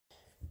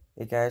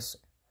Hey guys,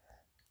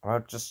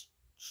 I'll just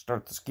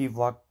start the ski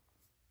vlog.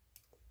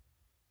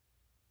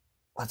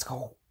 Let's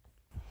go.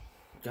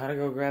 Gotta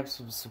go grab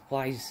some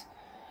supplies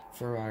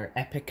for our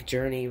epic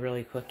journey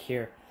really quick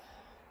here.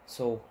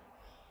 So,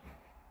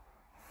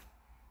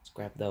 let's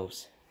grab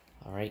those.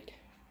 Alright.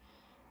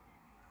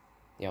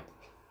 Yep.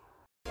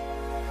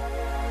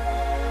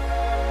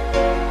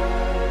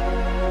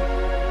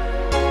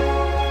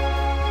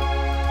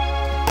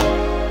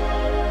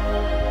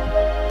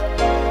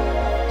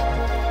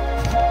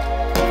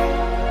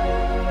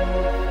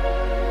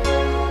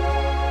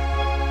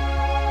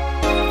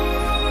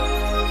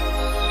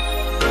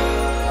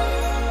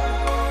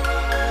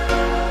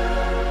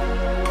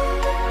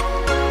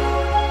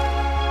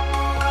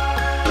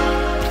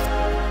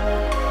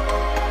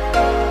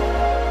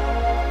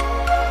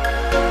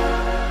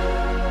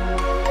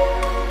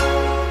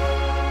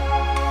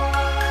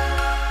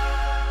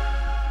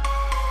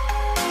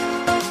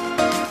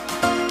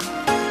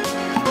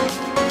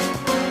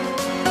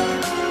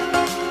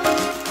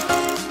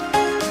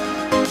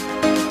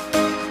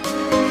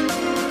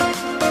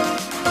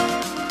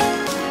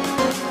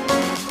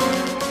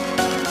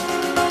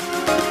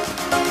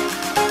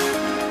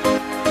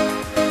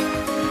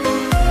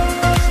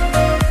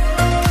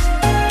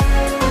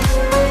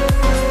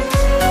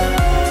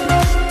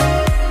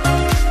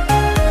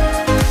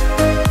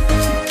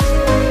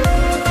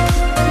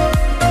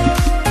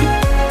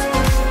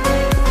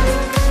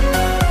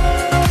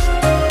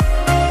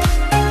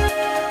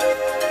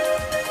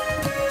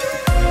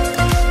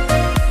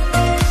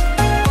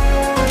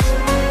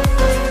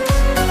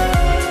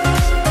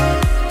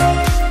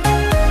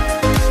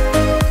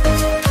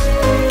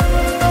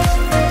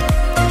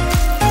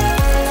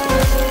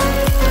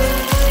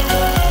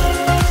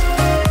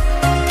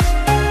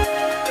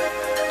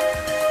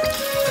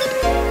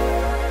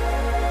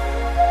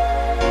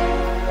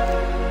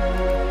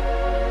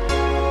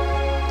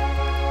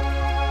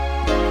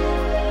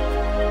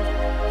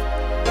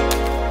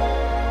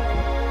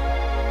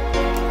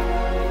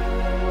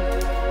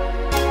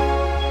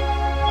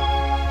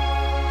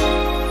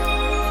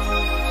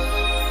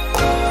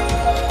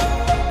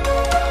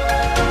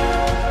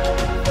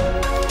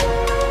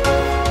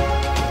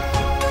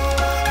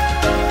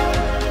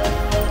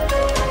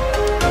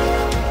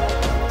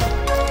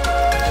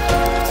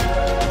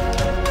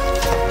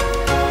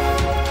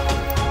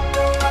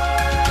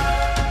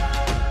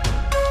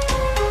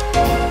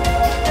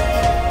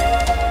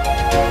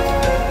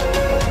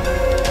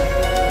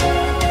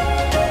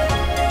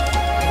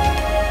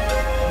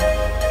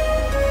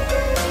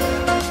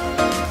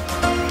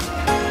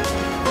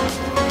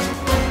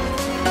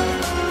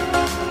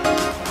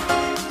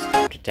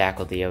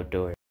 Tackle the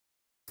outdoors.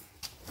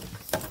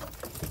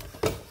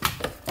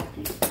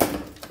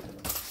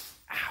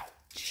 Ow,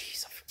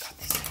 jeez, I forgot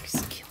these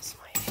things kills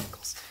my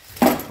ankles.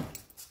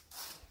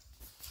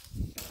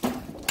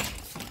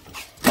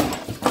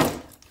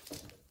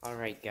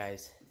 Alright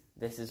guys,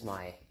 this is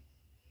my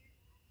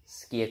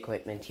ski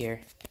equipment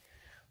here.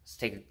 Let's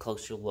take a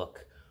closer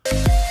look.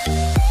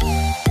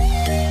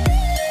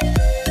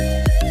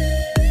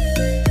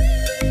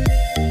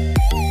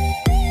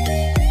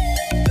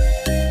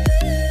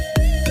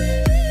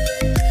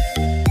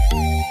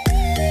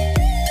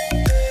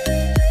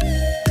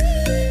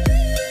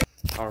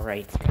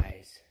 Alright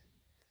guys,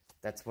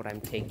 that's what I'm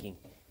taking.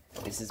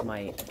 This is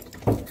my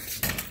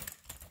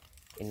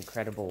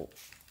incredible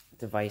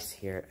device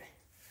here.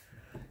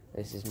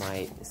 This is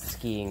my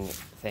skiing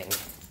thing.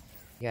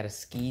 You gotta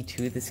ski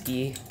to the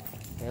ski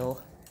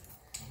hill,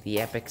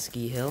 the epic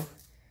ski hill.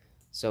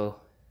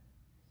 So,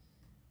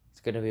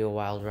 it's gonna be a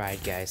wild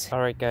ride, guys.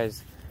 Alright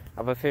guys,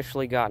 I've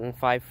officially gotten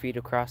 5 feet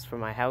across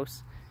from my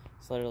house.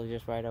 It's literally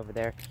just right over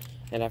there.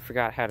 And I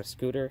forgot how to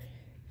ski,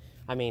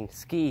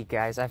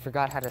 guys. I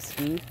forgot how to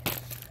ski,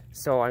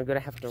 so I'm gonna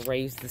have to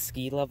raise the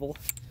ski level.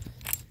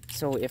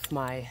 So if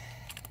my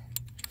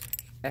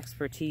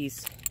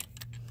expertise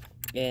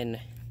in...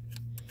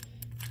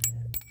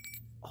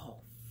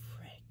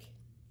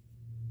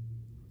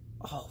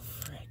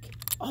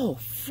 Oh,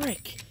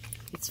 frick!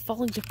 It's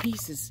falling to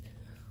pieces.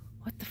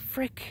 What the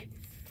frick?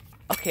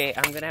 Okay,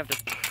 I'm gonna have to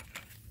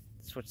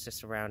switch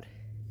this around.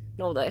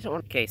 No, I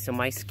don't. Okay, so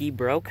my ski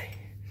broke.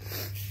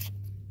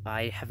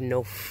 I have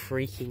no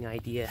freaking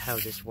idea how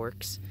this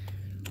works.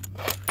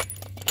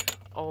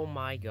 Oh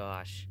my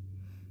gosh.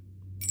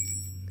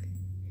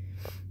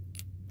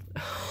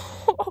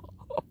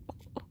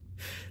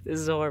 This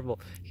is horrible.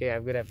 Okay,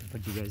 I'm gonna have to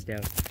put you guys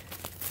down.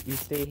 You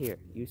stay here.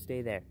 You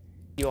stay there.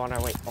 You on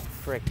our way. Oh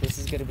frick, this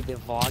is gonna be the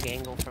vlog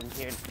angle from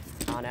here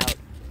on out.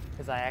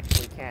 Because I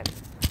actually can't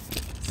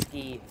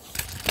ski.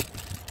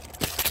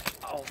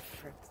 Oh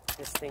frick,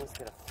 this thing's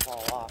gonna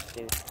fall off,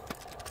 dude.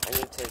 I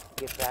need to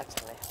get back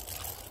to my...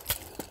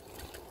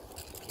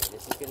 Okay,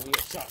 this is gonna be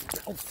a shot.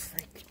 Oh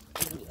frick.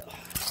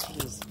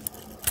 Jeez.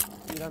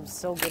 Dude, I'm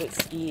so good at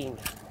skiing.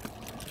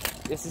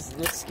 This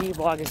ski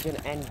vlog is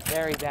gonna end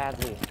very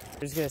badly. I'm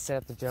just gonna set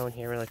up the drone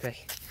here really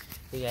quick.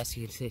 You guys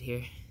can sit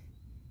here.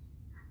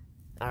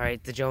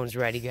 Alright, the drone's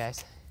ready,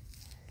 guys.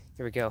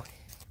 Here we go.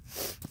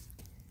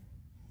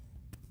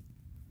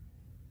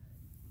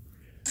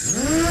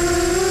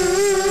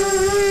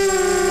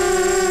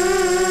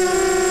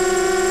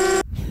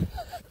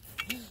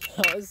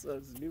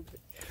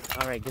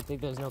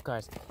 think there's no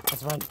cars.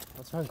 Let's run.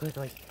 Let's run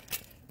quickly.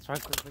 Let's run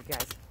quickly,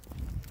 guys.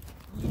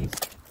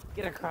 Yeesh.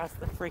 Get across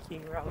the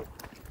freaking road.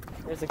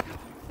 There's a car.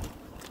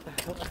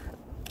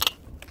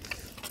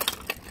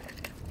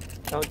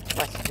 Don't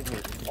question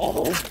me.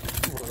 Oh,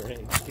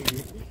 frick, dude.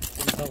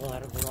 There's a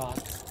lot of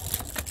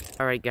rocks.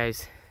 Alright,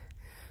 guys.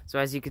 So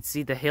as you can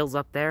see, the hills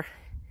up there,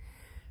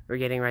 we're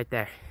getting right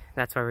there.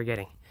 That's where we're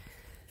getting.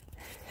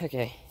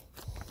 Okay.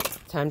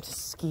 Time to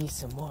ski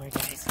some more,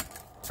 guys.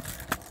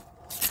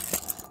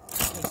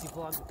 Casey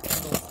vlog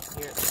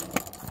here.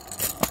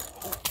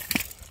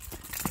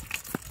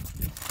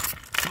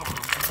 Oh,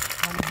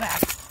 I'm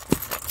back.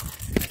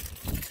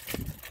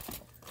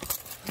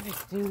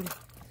 Nice, dude.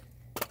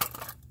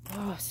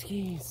 Oh,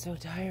 skiing is so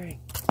tiring.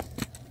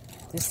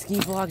 This ski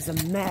vlog's a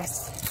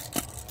mess.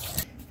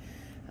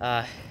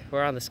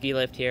 We're on the ski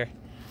lift here.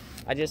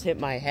 I just hit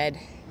my head.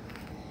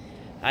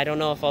 I don't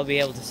know if I'll be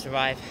able to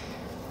survive.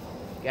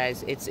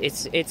 Guys,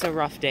 it's a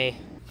rough day.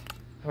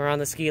 We're on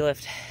the ski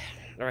lift.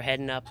 We're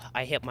heading up.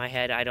 I hit my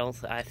head.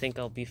 I think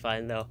I'll be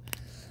fine though.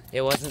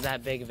 It wasn't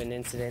that big of an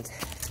incident.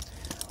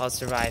 I'll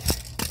survive.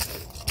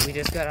 We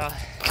just got off.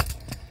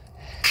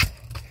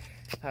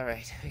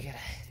 Alright, we gotta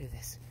do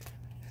this.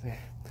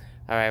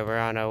 Alright, we're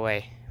on our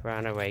way. We're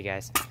on our way,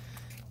 guys.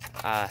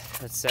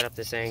 Let's set up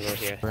this angle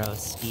here. Bro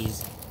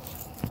skis.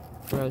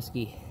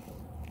 Broski.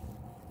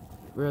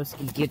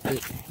 Broski, get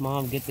the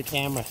mom, get the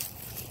camera.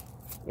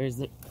 There's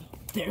the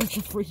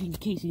freaking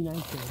Casey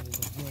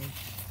Neistat.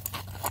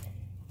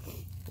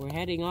 We're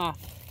heading off.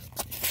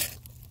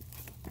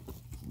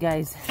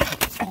 Guys.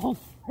 Oh,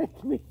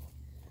 frick me.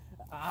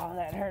 Oh,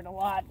 that hurt a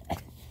lot.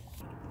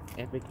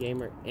 Epic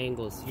Gamer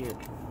angles here.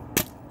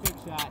 Trick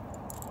shot.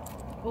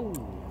 Oh,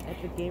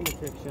 Epic Gamer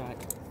trick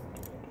shot.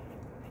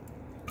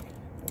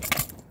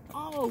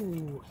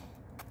 Oh,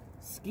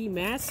 Ski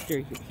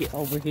Master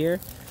over here.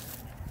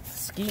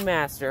 Ski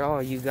Master. Oh,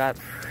 you got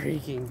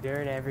freaking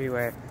dirt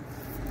everywhere.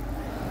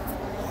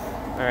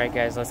 Alright,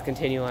 guys, let's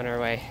continue on our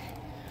way.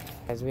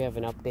 Guys, we have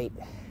an update.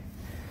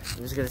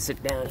 I'm just gonna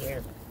sit down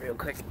here real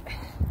quick.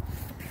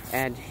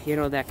 And you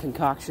know that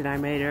concoction I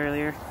made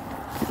earlier?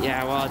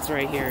 Yeah, well, it's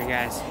right here,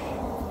 guys.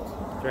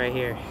 It's right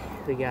here.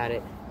 We got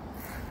it.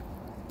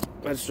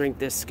 Let's drink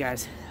this,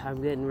 guys.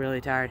 I'm getting really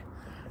tired.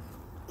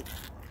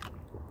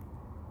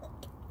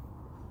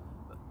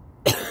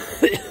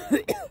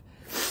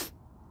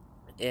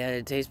 Yeah,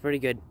 it tastes pretty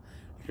good.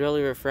 It's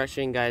really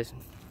refreshing, guys.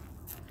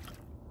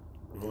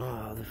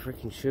 Oh, the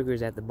freaking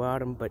sugar's at the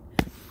bottom, but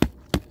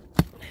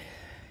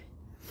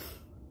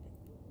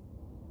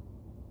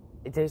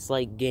it tastes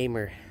like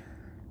gamer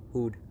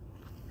food.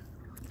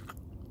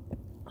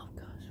 Oh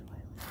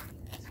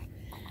gosh,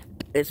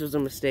 this was a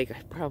mistake.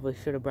 I probably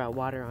should have brought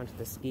water onto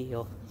the ski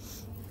hill,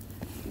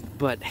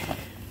 but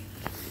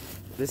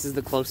this is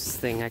the closest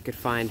thing I could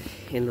find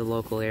in the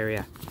local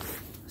area.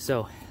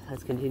 So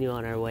let's continue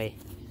on our way.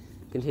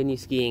 Continue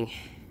skiing.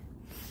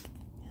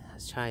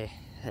 Let's try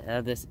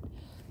this.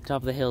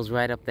 Top of the hill's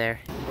right up there.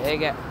 Hey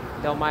guys,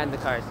 don't mind the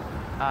cars.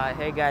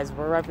 Hey guys,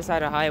 we're right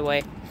beside a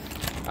highway.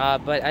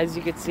 But as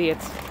you can see,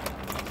 it's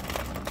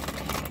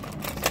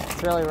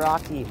really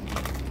rocky.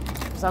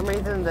 For some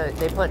reason,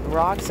 they put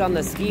rocks on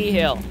the ski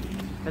hill.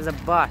 There's a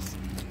bus.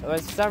 For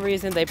some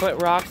reason, they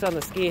put rocks on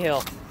the ski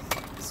hill.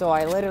 So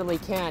I literally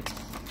can't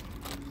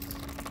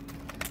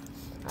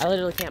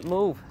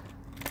move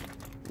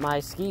my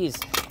skis.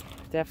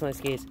 Definitely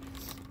skis.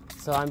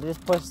 So I'm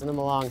just pushing them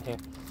along here.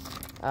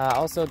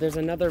 Also, there's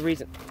another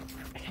reason.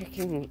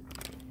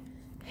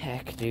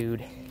 Heck,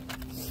 dude.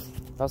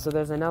 Also,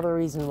 there's another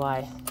reason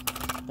why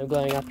I'm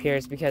going up here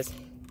is because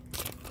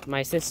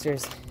my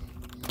sister's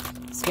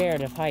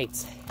scared of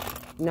heights.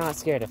 Not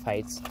scared of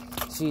heights.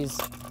 She's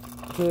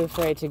too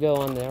afraid to go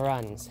on the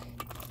runs.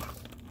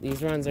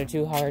 These runs are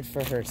too hard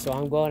for her, so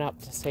I'm going up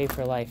to save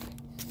her life.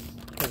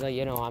 Because,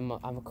 you know, I'm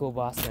a cool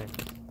boss man.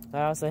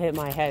 I also hit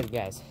my head,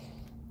 guys.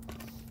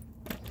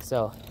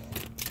 So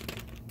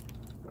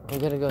I'm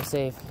gonna go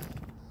save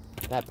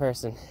that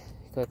person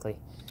quickly.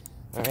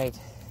 Alright.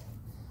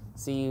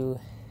 See you.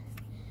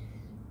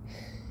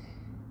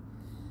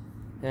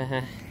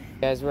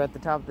 Guys, we're at the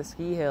top of the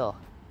ski hill.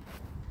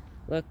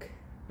 Look,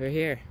 we're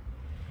here.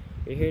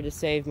 We're here to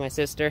save my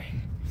sister.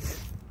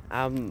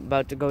 I'm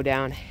about to go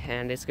down,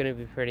 and it's gonna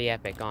be pretty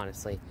epic,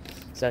 honestly.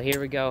 So here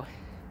we go.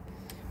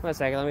 One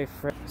second, let me.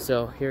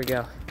 So here we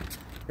go.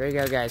 Here we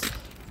go, guys.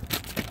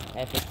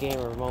 Epic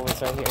gamer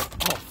moments right here.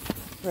 Oh,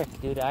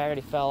 frick, dude, I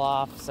already fell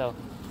off, so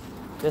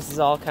this is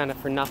all kind of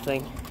for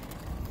nothing.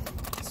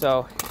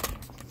 So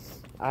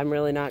I'm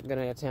really not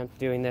gonna attempt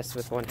doing this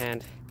with one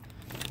hand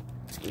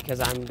because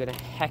I'm gonna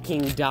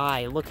hecking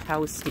die. Look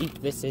how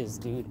steep this is,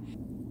 dude.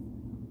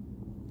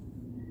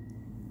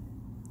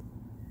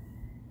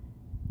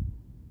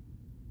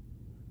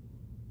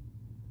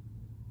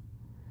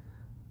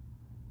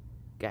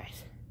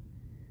 Guys.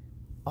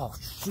 Oh,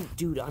 shoot,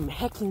 dude, I'm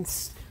hecking...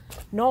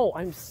 No,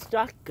 I'm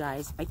stuck,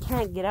 guys. I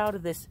can't get out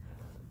of this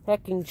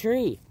hecking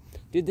tree.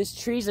 Dude, this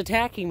tree's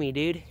attacking me,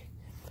 dude.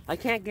 I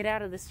can't get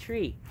out of this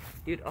tree.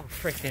 Dude, oh,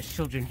 frick, there's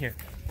children here.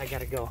 I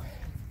gotta go.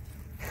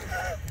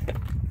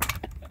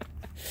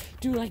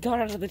 Dude, I got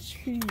out of the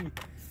tree.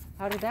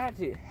 How did that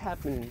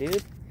happen,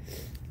 dude?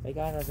 I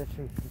got out of the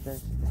tree.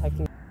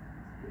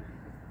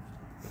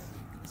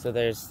 So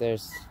there's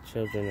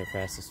children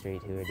across the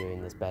street who are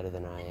doing this better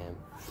than I am.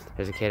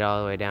 There's a kid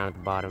all the way down at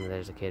the bottom.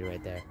 There's a kid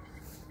right there.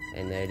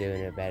 And they're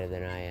doing it better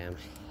than I am.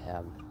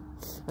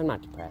 I'm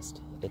not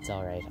depressed. It's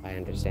alright. I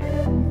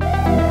understand.